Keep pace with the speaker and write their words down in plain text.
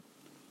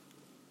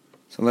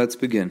So let's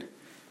begin.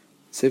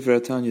 Sefer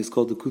HaTanya is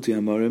called the Kuti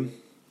Amarim.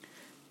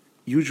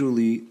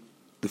 Usually,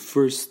 the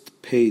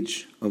first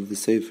page of the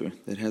Sefer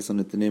that has on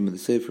it the name of the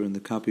Sefer and the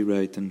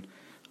copyright and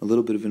a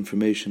little bit of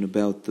information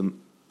about the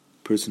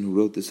person who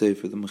wrote the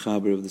Sefer, the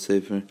Mechaber of the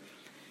Sefer,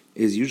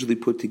 is usually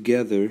put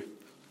together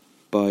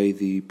by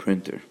the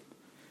printer.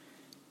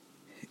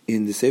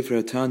 In the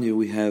Sefer HaTanya,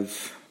 we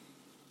have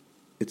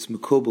it's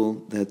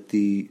Mekobel that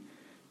the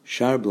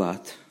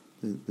Sharblat,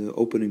 the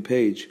opening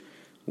page,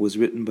 was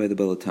written by the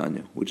Baal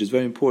HaTanya, which is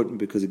very important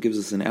because it gives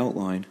us an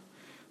outline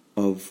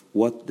of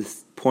what the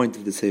point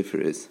of the Sefer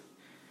is.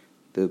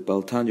 The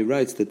Baal HaTanya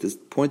writes that the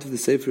point of the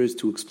Sefer is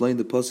to explain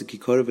the pasuk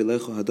Yikarev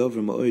elecha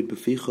hadavar ma'od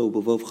b'ficha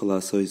u'b'vavcha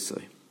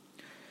la'asosai.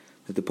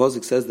 That the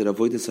pasuk says that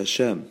avodas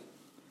Hashem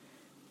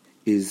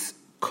is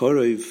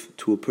karev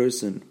to a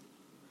person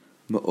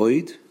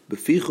ma'od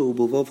b'ficha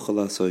u'b'vavcha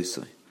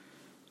la'asosai.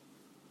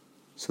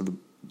 So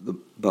the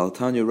Baal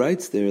HaTanya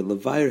writes there,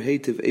 Levayir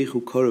heitiv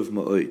eichu karev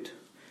ma'od,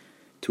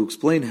 to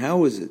explain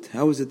how is it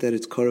that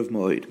it's karev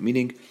ma'od,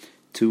 meaning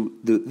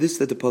this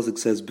that the pasuk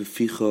says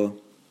b'ficha,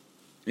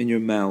 in your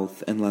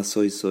mouth, and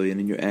lasoisoi,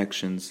 and in your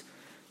actions,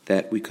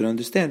 that we could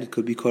understand it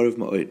could be karev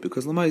ma'od,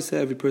 because l'maisa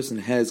every person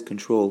has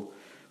control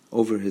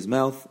over his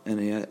mouth, and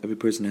every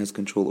person has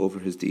control over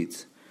his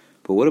deeds.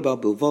 But what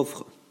about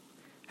bilvavcha?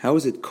 How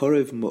is it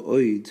karev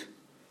ma'od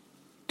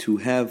to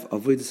have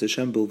avodas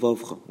Hashem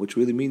bilvavcha, which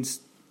really means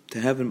to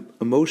have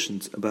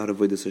emotions about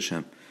avodas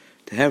Hashem,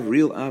 to have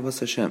real avas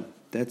Hashem?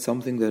 That's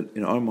something that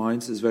in our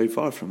minds is very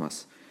far from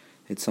us.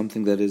 It's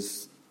something that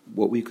is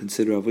what we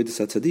consider avodas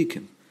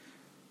tzadikim.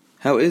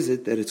 How is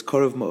it that it's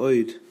karev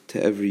ma'od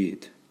to every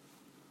yid?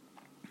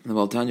 The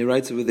Baal HaTanya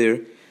writes over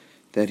there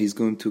that he's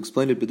going to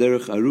explain it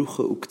b'derech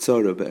arucha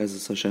u'ktzara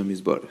be'ezes Hashem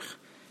yizbarach.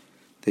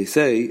 They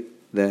say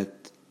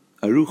that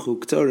arucha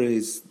u'ktzara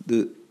is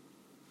the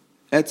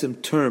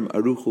etzem term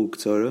arucha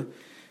u'ktzara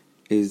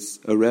is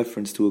a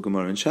reference to a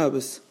Gemara in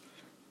Shabbos,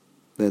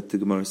 that the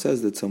Gemara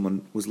says that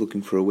someone was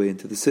looking for a way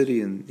into the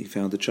city and he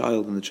found a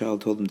child, and the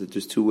child told him that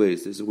there's two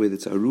ways. There's a way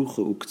that's arucha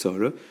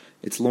u'ktzara,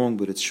 it's long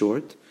but it's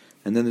short,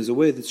 and then there's a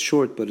way that's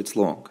short but it's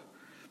long.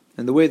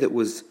 And the way that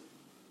was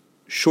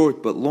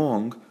short but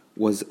long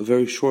was a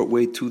very short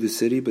way to the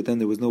city, but then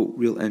there was no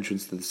real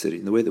entrance to the city.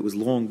 And the way that was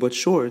long but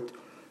short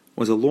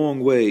was a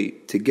long way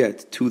to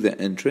get to the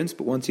entrance,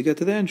 but once you get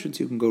to the entrance,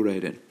 you can go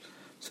right in.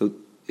 So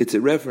it's a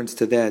reference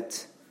to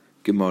that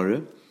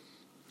Gemara,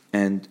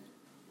 and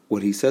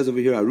what he says over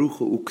here,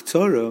 arucha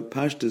u'ktzara,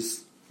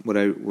 pashtus, what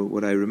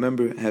I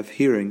remember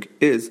hearing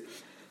is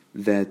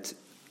that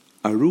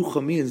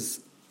arucha means,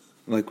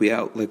 like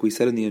we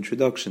said in the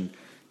introduction,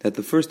 that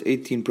the first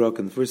 18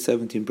 prakim, the first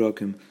 17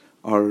 prakim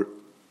are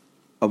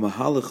a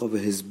mahalach of a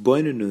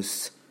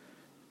hisbonenus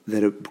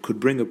that it could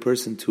bring a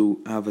person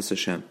to avas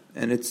Hashem,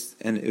 and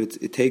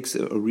it takes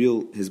a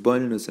real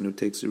hisbonenus, and it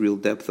takes a real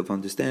depth of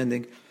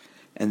understanding,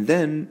 and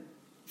then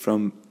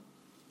from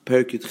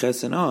Perek Yud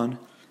Ches and on,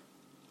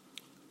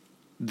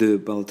 the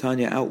Baal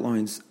HaTanya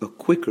outlines a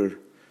quicker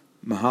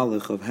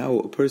mahalach of how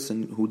a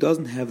person who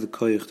doesn't have the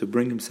koyach to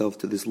bring himself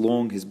to this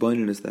long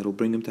hisbonenus that will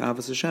bring him to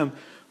avas Hashem,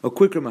 a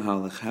quicker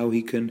mahalach, how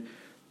he can,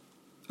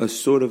 a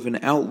sort of an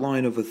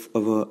outline of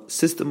a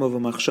system of a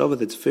machshava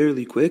that's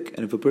fairly quick,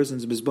 and if a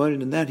person's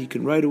hisbonen in that, he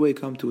can right away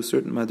come to a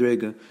certain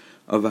madrega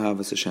of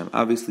avas Hashem.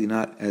 Obviously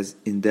not as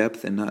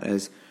in-depth and not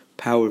as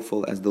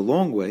powerful as the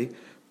long way,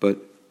 but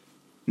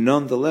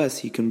nonetheless,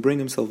 he can bring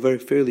himself very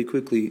fairly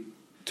quickly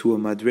to a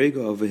madrega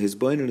of a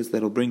hisbonenus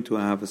that'll bring to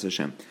avas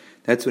Hashem.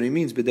 That's what he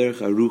means, b'derech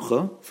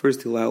arucha.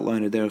 First he'll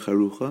outline a derech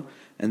arucha,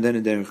 and then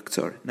a derech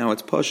ktsar. Now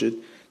it's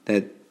pashut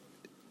that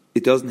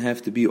it doesn't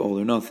have to be all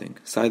or nothing.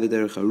 Sai the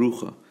derech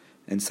arucha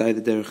and sai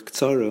the derech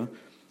ktsara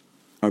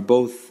are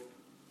both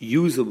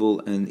usable,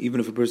 and even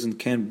if a person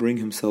can't bring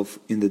himself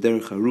in the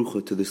derech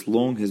arucha to this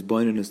long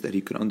hisbonenus that he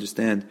could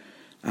understand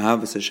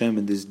avas Hashem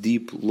in this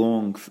deep,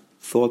 long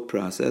thought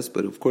process,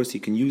 but of course he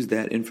can use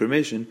that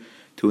information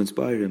to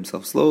inspire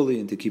himself slowly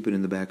and to keep it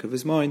in the back of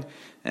his mind,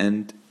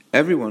 and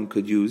everyone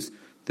could use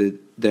the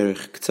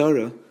derech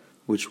ktsara,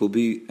 which will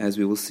be, as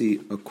we will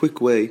see, a quick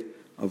way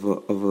of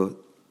a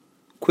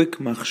quick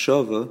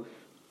machshava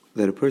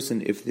that a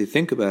person, if they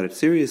think about it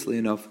seriously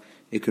enough,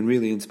 it can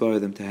really inspire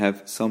them to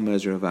have some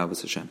measure of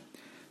avos Hashem.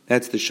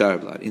 That's the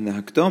Sharblat. In the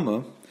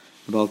Hakdama,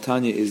 the Baal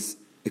HaTanya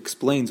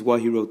explains why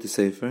he wrote the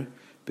Sefer,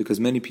 because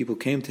many people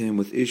came to him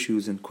with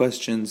issues and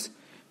questions,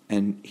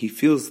 and he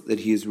feels that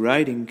he is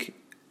writing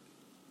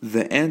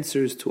the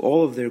answers to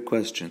all of their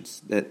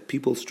questions, that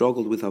people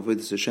struggled with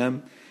avodas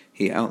Hashem.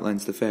 He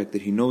outlines the fact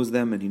that he knows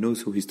them, and he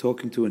knows who he's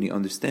talking to, and he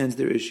understands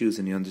their issues,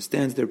 and he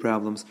understands their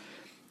problems,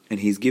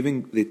 and he's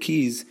giving the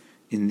keys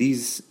in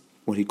these,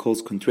 what he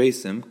calls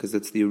kontresim, because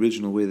that's the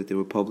original way that they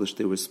were published.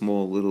 They were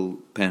small little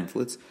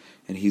pamphlets,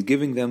 and he's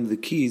giving them the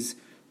keys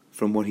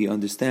from what he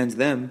understands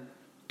them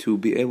to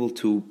be able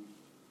to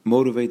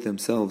motivate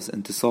themselves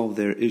and to solve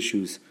their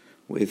issues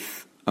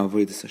with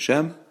avodas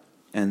Hashem.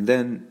 And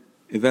then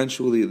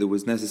eventually it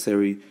was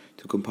necessary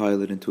to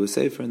compile it into a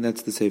sefer, and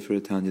that's the Sefer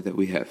HaTanya that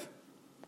we have.